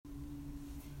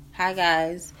Hi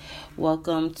guys,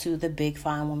 welcome to the Big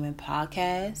Fine Woman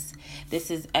podcast. This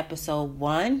is episode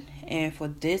 1, and for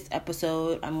this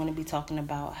episode, I'm going to be talking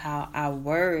about how our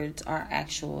words are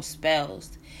actual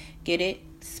spells. Get it?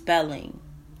 Spelling.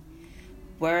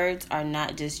 Words are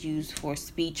not just used for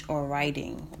speech or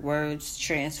writing. Words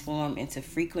transform into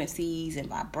frequencies and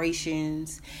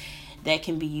vibrations that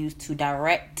can be used to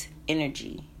direct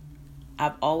energy.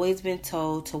 I've always been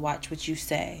told to watch what you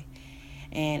say.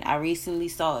 And I recently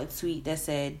saw a tweet that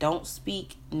said, don't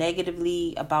speak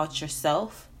negatively about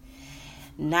yourself,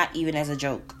 not even as a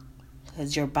joke,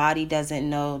 because your body doesn't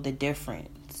know the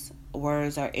difference.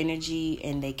 Words are energy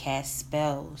and they cast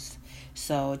spells.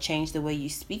 So change the way you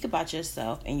speak about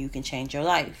yourself and you can change your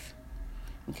life.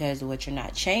 Because what you're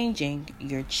not changing,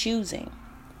 you're choosing.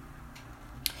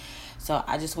 So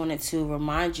I just wanted to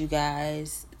remind you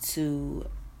guys to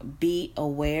be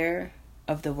aware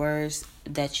of the words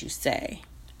that you say.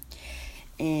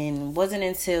 And wasn't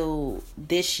until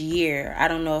this year, I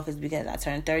don't know if it's because I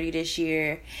turned 30 this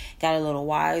year, got a little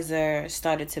wiser,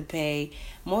 started to pay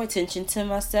more attention to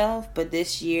myself. But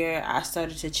this year I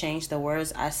started to change the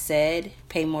words I said,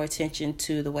 pay more attention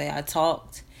to the way I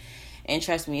talked. And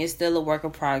trust me, it's still a work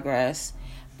of progress,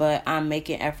 but I'm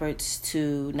making efforts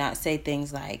to not say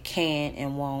things like can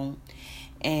and won't.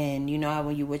 And you know how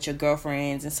when you with your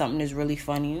girlfriends and something is really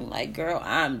funny, you're like, girl,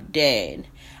 I'm dead.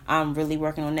 I'm really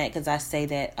working on that because I say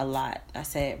that a lot. I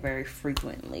say it very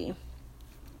frequently.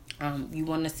 You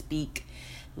want to speak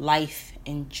life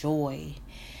and joy.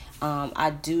 I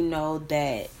do know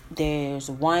that there's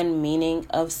one meaning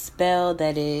of spell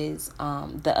that is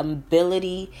the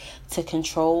ability to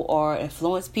control or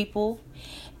influence people.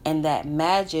 And that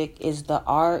magic is the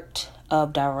art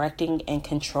of directing and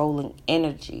controlling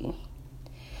energy.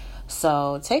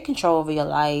 So take control over your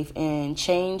life and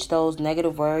change those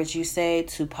negative words you say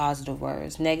to positive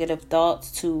words. Negative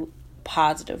thoughts to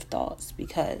positive thoughts,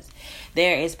 because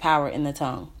there is power in the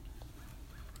tongue.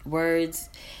 Words,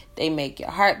 they make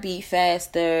your heart beat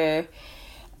faster,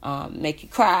 make you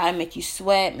cry, make you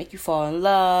sweat, make you fall in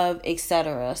love,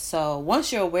 etc. So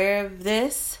once you're aware of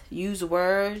this, use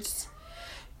words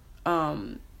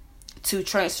to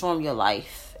transform your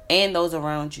life and those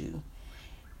around you.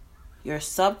 Your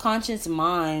subconscious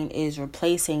mind is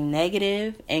replacing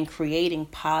negative and creating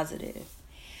positive.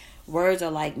 Words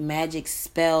are like magic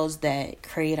spells that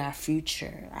create our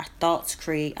future. Our thoughts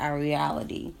create our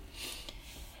reality.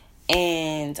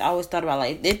 And I always thought about,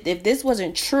 like, if this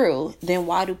wasn't true, then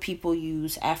why do people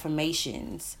use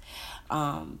affirmations?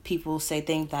 People say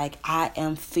things like, I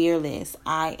am fearless,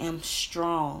 I am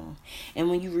strong.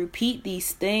 And when you repeat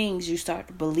these things, you start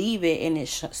to believe it, and it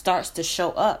starts to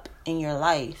show up in your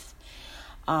life.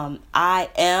 I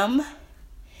am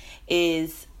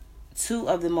is two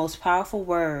of the most powerful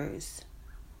words.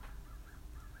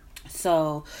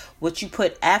 So what you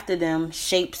put after them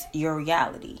shapes your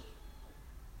reality.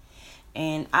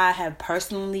 And I have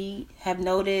personally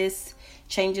noticed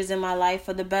changes in my life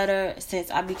for the better since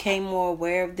I became more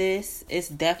aware of this. It's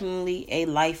definitely a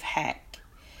life hack.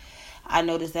 I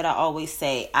noticed that I always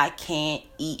say I can't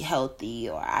eat healthy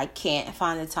or I can't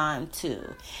find the time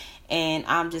to. And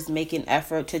I'm just making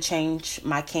effort to change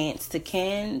my can'ts to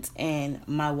cans and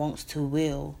my won'ts to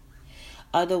will.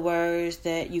 Other words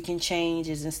that you can change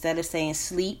is, instead of saying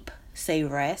sleep, say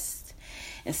rest.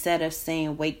 Instead of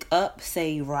saying wake up,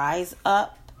 say rise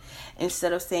up.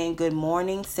 Instead of saying good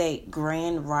morning, say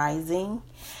grand rising.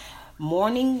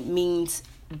 Morning means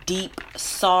deep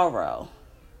sorrow.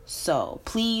 So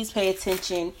please pay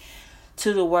attention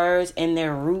to the words and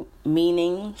their root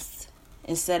meanings.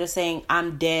 Instead of saying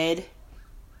I'm dead,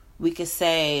 we could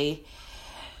say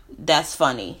that's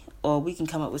funny, or we can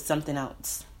come up with something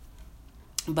else.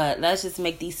 But let's just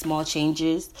make these small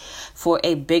changes for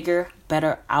a bigger,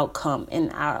 better outcome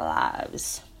in our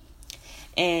lives.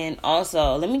 And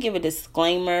also, let me give a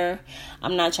disclaimer.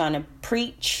 I'm not trying to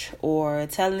preach or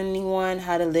tell anyone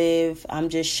how to live. I'm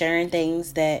just sharing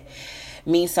things that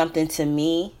mean something to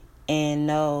me, and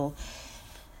know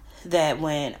that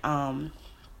when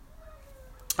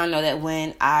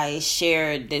I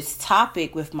shared this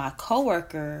topic with my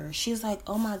coworker, she's like,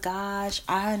 oh my gosh,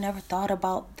 I never thought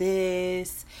about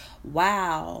this.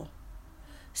 Wow.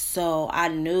 So I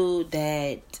knew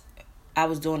that I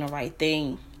was doing the right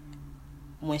thing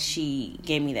when she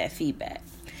gave me that feedback.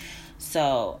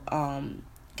 So,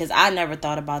 because I never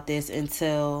thought about this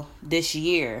until this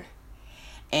year.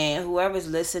 And whoever's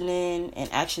listening and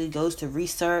actually goes to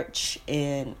research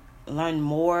and learn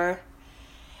more,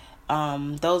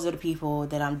 those are the people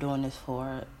that I'm doing this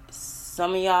for.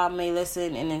 Some of y'all may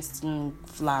listen and it's gonna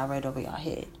fly right over y'all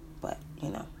head, but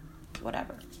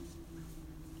whatever.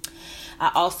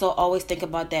 I also always think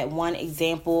about that one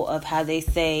example of how they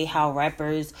say, how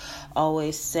rappers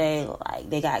always say, like,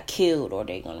 they got killed, or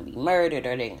they're going to be murdered,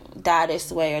 or they die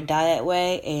this way or die that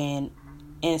way. And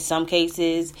in some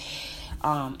cases,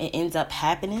 it ends up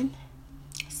happening.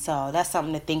 So that's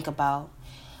something to think about.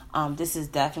 This is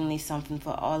definitely something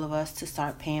for all of us to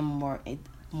start paying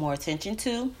more attention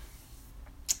to.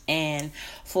 And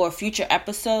for a future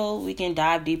episode, we can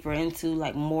dive deeper into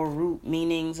like more root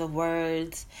meanings of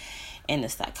words and the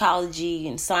psychology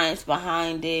and science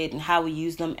behind it and how we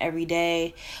use them every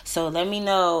day. So let me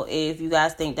know if you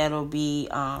guys think that'll be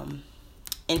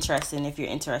interesting, if you're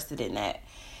interested in that.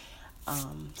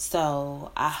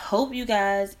 So I hope you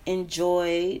guys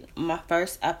enjoyed my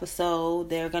first episode.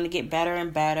 They're going to get better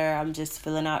and better. I'm just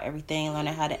filling out everything,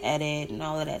 learning how to edit and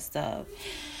all of that stuff.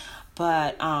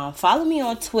 But follow me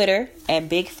on Twitter at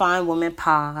Big Fine Woman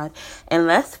Pod, and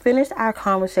let's finish our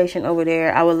conversation over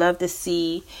there. I would love to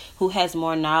see who has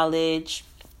more knowledge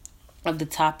of the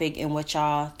topic and what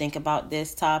y'all think about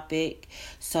this topic.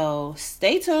 So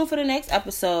stay tuned for the next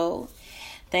episode.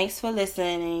 Thanks for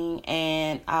listening,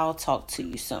 and I'll talk to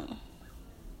you soon.